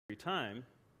time,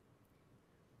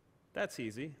 that's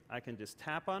easy. I can just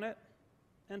tap on it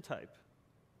and type.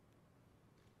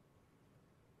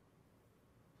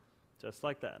 Just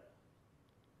like that.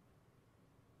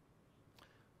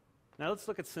 Now let's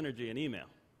look at Synergy in email.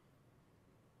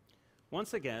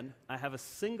 Once again, I have a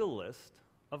single list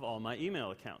of all my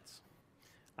email accounts.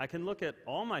 I can look at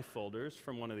all my folders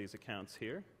from one of these accounts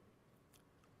here,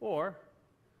 or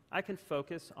I can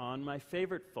focus on my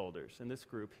favorite folders in this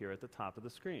group here at the top of the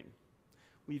screen.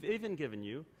 We've even given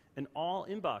you an all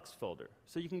inbox folder,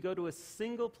 so you can go to a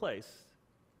single place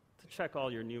to check all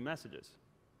your new messages.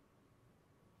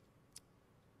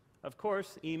 Of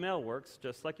course, email works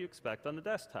just like you expect on the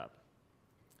desktop,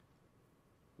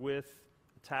 with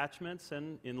attachments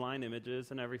and inline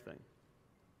images and everything.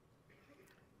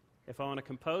 If I want to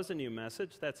compose a new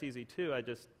message, that's easy too. I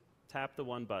just tap the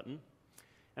one button.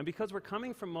 And because we're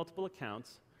coming from multiple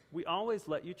accounts, we always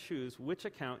let you choose which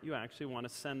account you actually want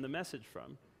to send the message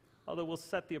from, although we'll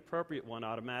set the appropriate one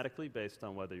automatically based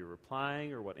on whether you're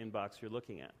replying or what inbox you're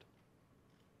looking at.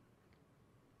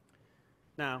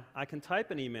 Now, I can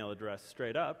type an email address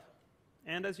straight up,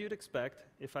 and as you'd expect,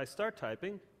 if I start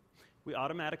typing, we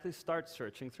automatically start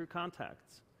searching through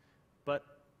contacts. But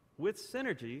with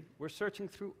Synergy, we're searching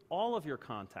through all of your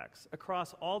contacts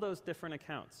across all those different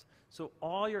accounts. So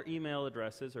all your email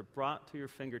addresses are brought to your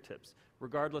fingertips,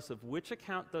 regardless of which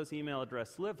account those email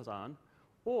addresses lives on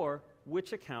or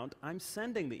which account I'm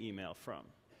sending the email from.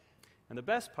 And the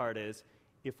best part is,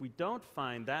 if we don't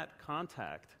find that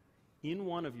contact in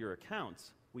one of your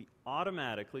accounts, we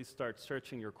automatically start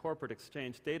searching your corporate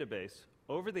Exchange database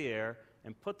over the air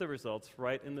and put the results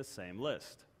right in the same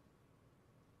list.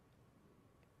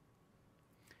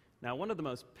 Now, one of the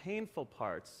most painful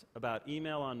parts about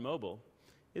email on mobile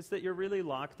is that you're really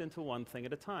locked into one thing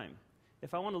at a time.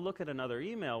 If I want to look at another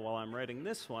email while I'm writing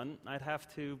this one, I'd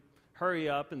have to hurry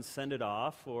up and send it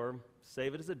off, or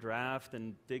save it as a draft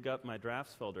and dig up my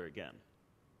drafts folder again.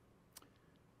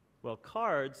 Well,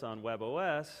 cards on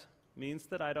webOS means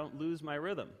that I don't lose my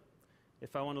rhythm.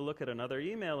 If I want to look at another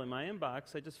email in my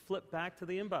inbox, I just flip back to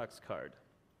the inbox card.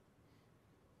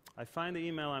 I find the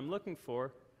email I'm looking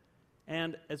for,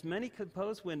 and as many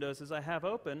compose windows as I have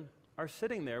open are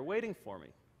sitting there waiting for me.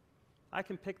 I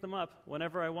can pick them up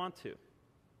whenever I want to.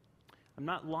 I'm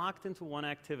not locked into one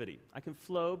activity. I can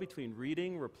flow between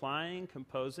reading, replying,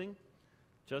 composing,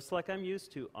 just like I'm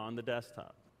used to on the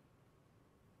desktop.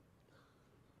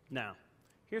 Now,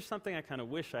 here's something I kind of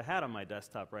wish I had on my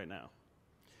desktop right now.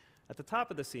 At the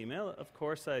top of this email, of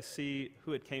course, I see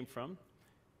who it came from,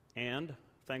 and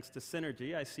thanks to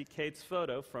Synergy, I see Kate's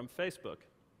photo from Facebook.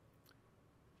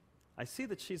 I see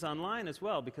that she's online as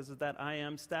well because of that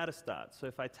IM status dot. So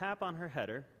if I tap on her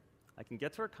header, I can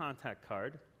get to her contact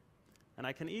card, and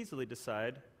I can easily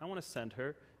decide I want to send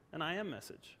her an IM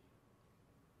message.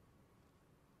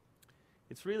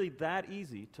 It's really that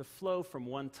easy to flow from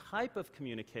one type of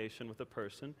communication with a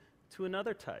person to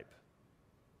another type.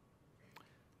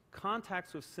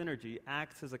 Contacts with Synergy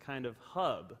acts as a kind of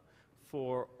hub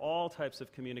for all types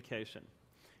of communication.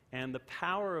 And the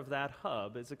power of that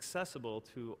hub is accessible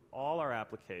to all our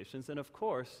applications, and of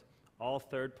course, all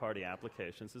third-party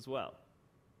applications as well.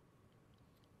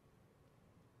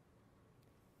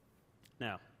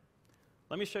 Now,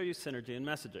 let me show you Synergy in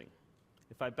messaging.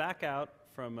 If I back out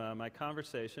from my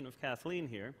conversation with Kathleen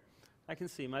here, I can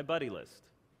see my buddy list.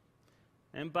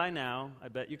 And by now, I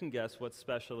bet you can guess what's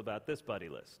special about this buddy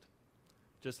list.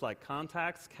 Just like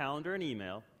contacts, calendar, and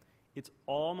email, it's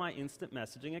all my instant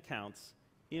messaging accounts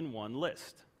in one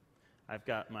list. I've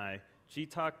got my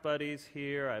Gtalk buddies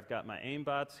here, I've got my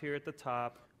aimbots here at the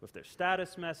top with their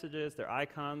status messages, their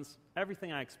icons,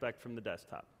 everything I expect from the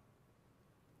desktop.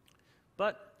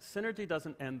 But Synergy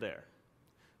doesn't end there.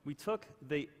 We took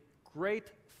the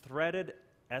great threaded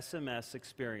SMS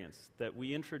experience that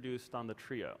we introduced on the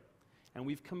Trio, and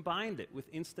we've combined it with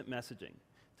instant messaging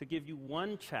to give you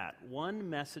one chat, one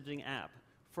messaging app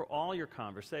for all your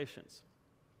conversations.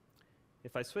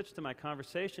 If I switch to my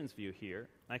conversations view here,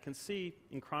 I can see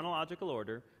in chronological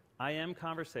order IM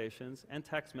conversations and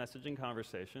text messaging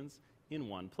conversations in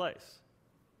one place.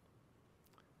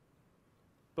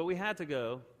 But we had to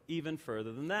go even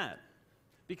further than that,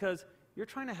 because you're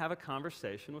trying to have a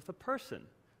conversation with a person,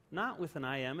 not with an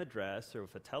IM address or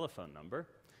with a telephone number.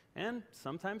 And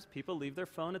sometimes people leave their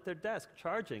phone at their desk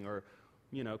charging, or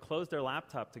close their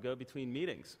laptop to go between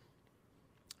meetings.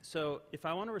 So if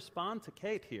I want to respond to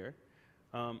Kate here,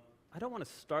 I don't want to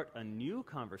start a new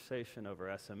conversation over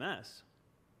SMS.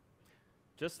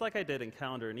 Just like I did in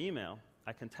calendar and email,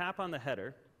 I can tap on the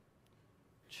header,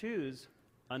 choose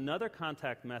another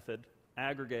contact method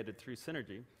aggregated through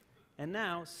Synergy, and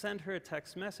now send her a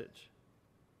text message.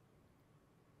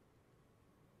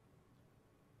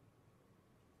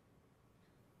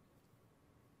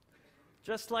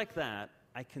 Just like that,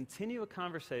 I continue a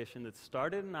conversation that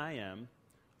started in IM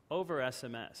over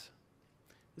SMS.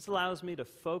 This allows me to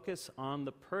focus on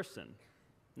the person,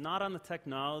 not on the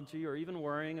technology or even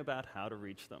worrying about how to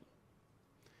reach them.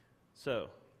 So,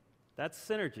 that's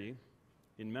synergy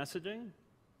in messaging,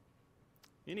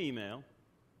 in email,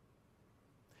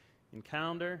 in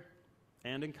calendar,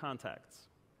 and in contacts.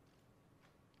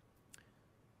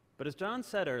 But as John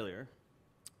said earlier,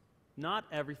 not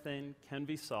everything can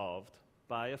be solved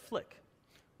by a flick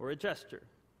or a gesture.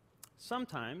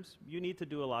 Sometimes you need to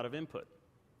do a lot of input.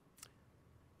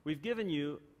 We've given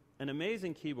you an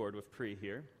amazing keyboard with Pre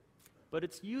here, but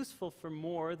it's useful for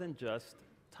more than just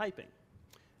typing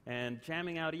and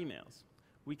jamming out emails.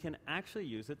 We can actually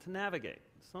use it to navigate.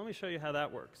 So let me show you how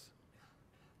that works.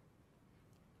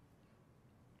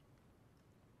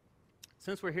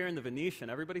 Since we're here in the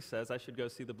Venetian, everybody says I should go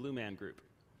see the Blue Man Group.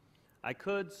 I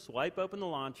could swipe open the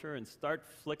launcher and start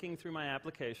flicking through my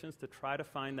applications to try to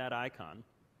find that icon,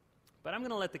 but I'm going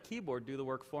to let the keyboard do the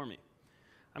work for me.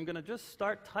 I'm going to just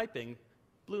start typing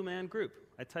Blue Man Group.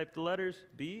 I type the letters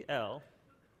BL,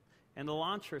 and the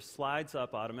launcher slides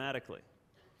up automatically.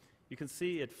 You can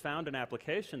see it found an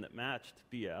application that matched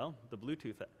BL, the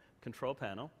Bluetooth control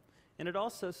panel, and it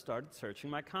also started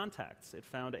searching my contacts. It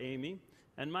found Amy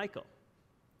and Michael.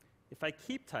 If I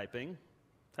keep typing,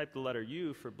 type the letter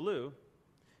U for blue,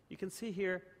 you can see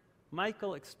here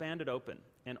Michael expanded open,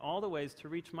 and all the ways to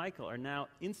reach Michael are now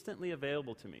instantly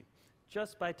available to me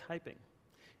just by typing.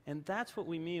 And that's what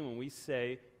we mean when we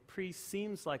say Pre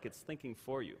seems like it's thinking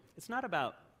for you. It's not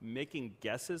about making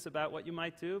guesses about what you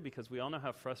might do, because we all know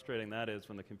how frustrating that is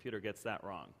when the computer gets that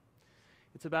wrong.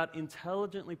 It's about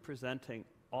intelligently presenting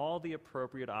all the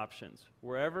appropriate options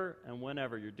wherever and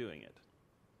whenever you're doing it.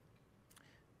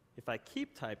 If I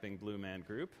keep typing Blue Man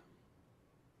Group,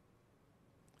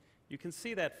 you can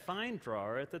see that Find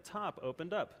drawer at the top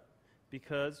opened up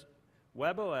because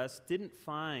webOS didn't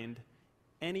find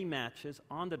any matches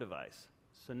on the device.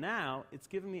 So now it's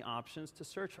giving me options to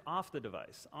search off the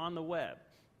device, on the web,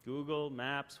 Google,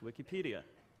 Maps, Wikipedia.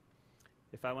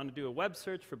 If I want to do a web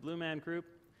search for Blue Man Group,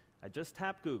 I just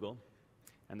tap Google,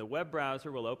 and the web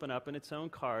browser will open up in its own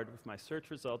card with my search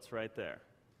results right there.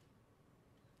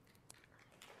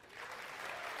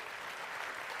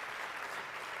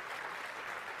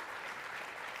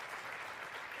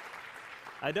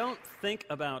 I don't think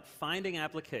about finding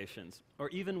applications or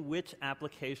even which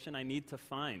application I need to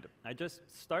find. I just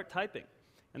start typing.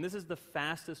 And this is the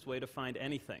fastest way to find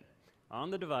anything,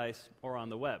 on the device or on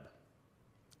the web.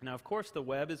 Now, of course, the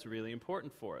web is really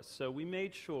important for us, so we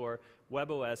made sure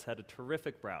webOS had a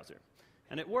terrific browser.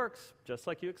 And it works just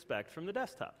like you expect from the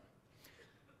desktop.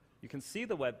 You can see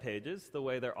the web pages the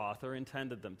way their author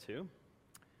intended them to.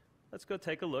 Let's go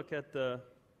take a look at the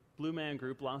Blue Man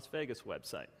Group Las Vegas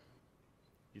website.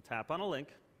 You tap on a link,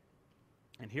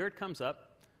 and here it comes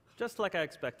up, just like I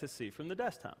expect to see from the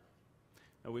desktop.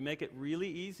 Now, we make it really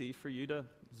easy for you to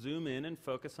zoom in and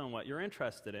focus on what you're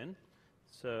interested in.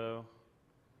 So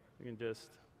you can just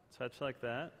touch like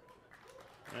that.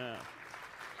 Yeah.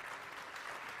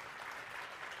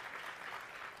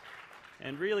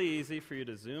 And really easy for you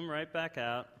to zoom right back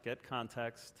out, get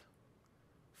context,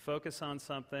 focus on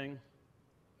something.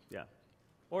 Yeah.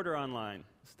 Order online.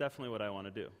 It's definitely what I want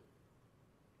to do.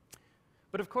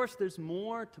 But of course, there's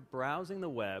more to browsing the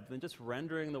web than just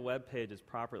rendering the web pages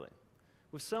properly.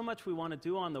 With so much we want to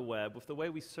do on the web, with the way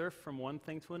we surf from one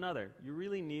thing to another, you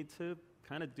really need to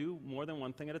kind of do more than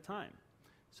one thing at a time.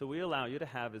 So we allow you to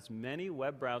have as many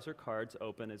web browser cards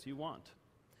open as you want.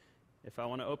 If I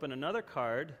want to open another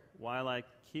card while I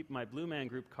keep my Blue Man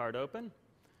Group card open,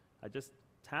 I just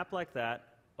tap like that,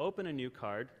 open a new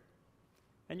card,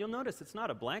 and you'll notice it's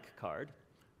not a blank card.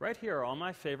 Right here are all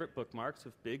my favorite bookmarks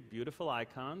with big, beautiful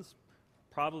icons,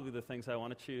 probably the things I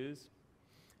want to choose.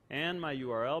 And my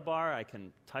URL bar, I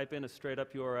can type in a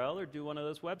straight-up URL or do one of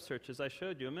those web searches I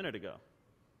showed you a minute ago.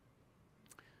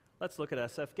 Let's look at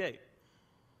SFGate.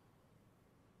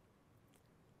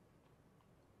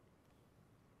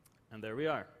 And there we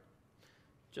are,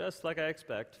 just like I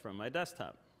expect from my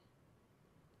desktop.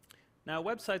 Now,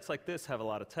 websites like this have a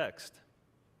lot of text.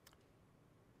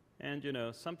 And, you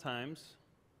know, sometimes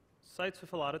sites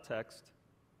with a lot of text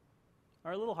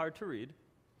are a little hard to read.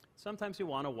 Sometimes you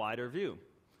want a wider view.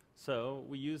 So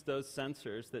we use those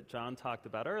sensors that John talked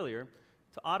about earlier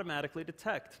to automatically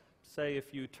detect. Say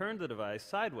if you turn the device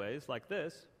sideways like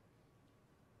this,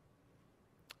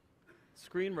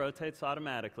 screen rotates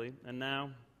automatically, and now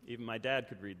even my dad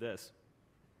could read this.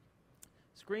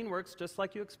 Screen works just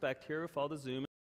like you expect here with all the zoom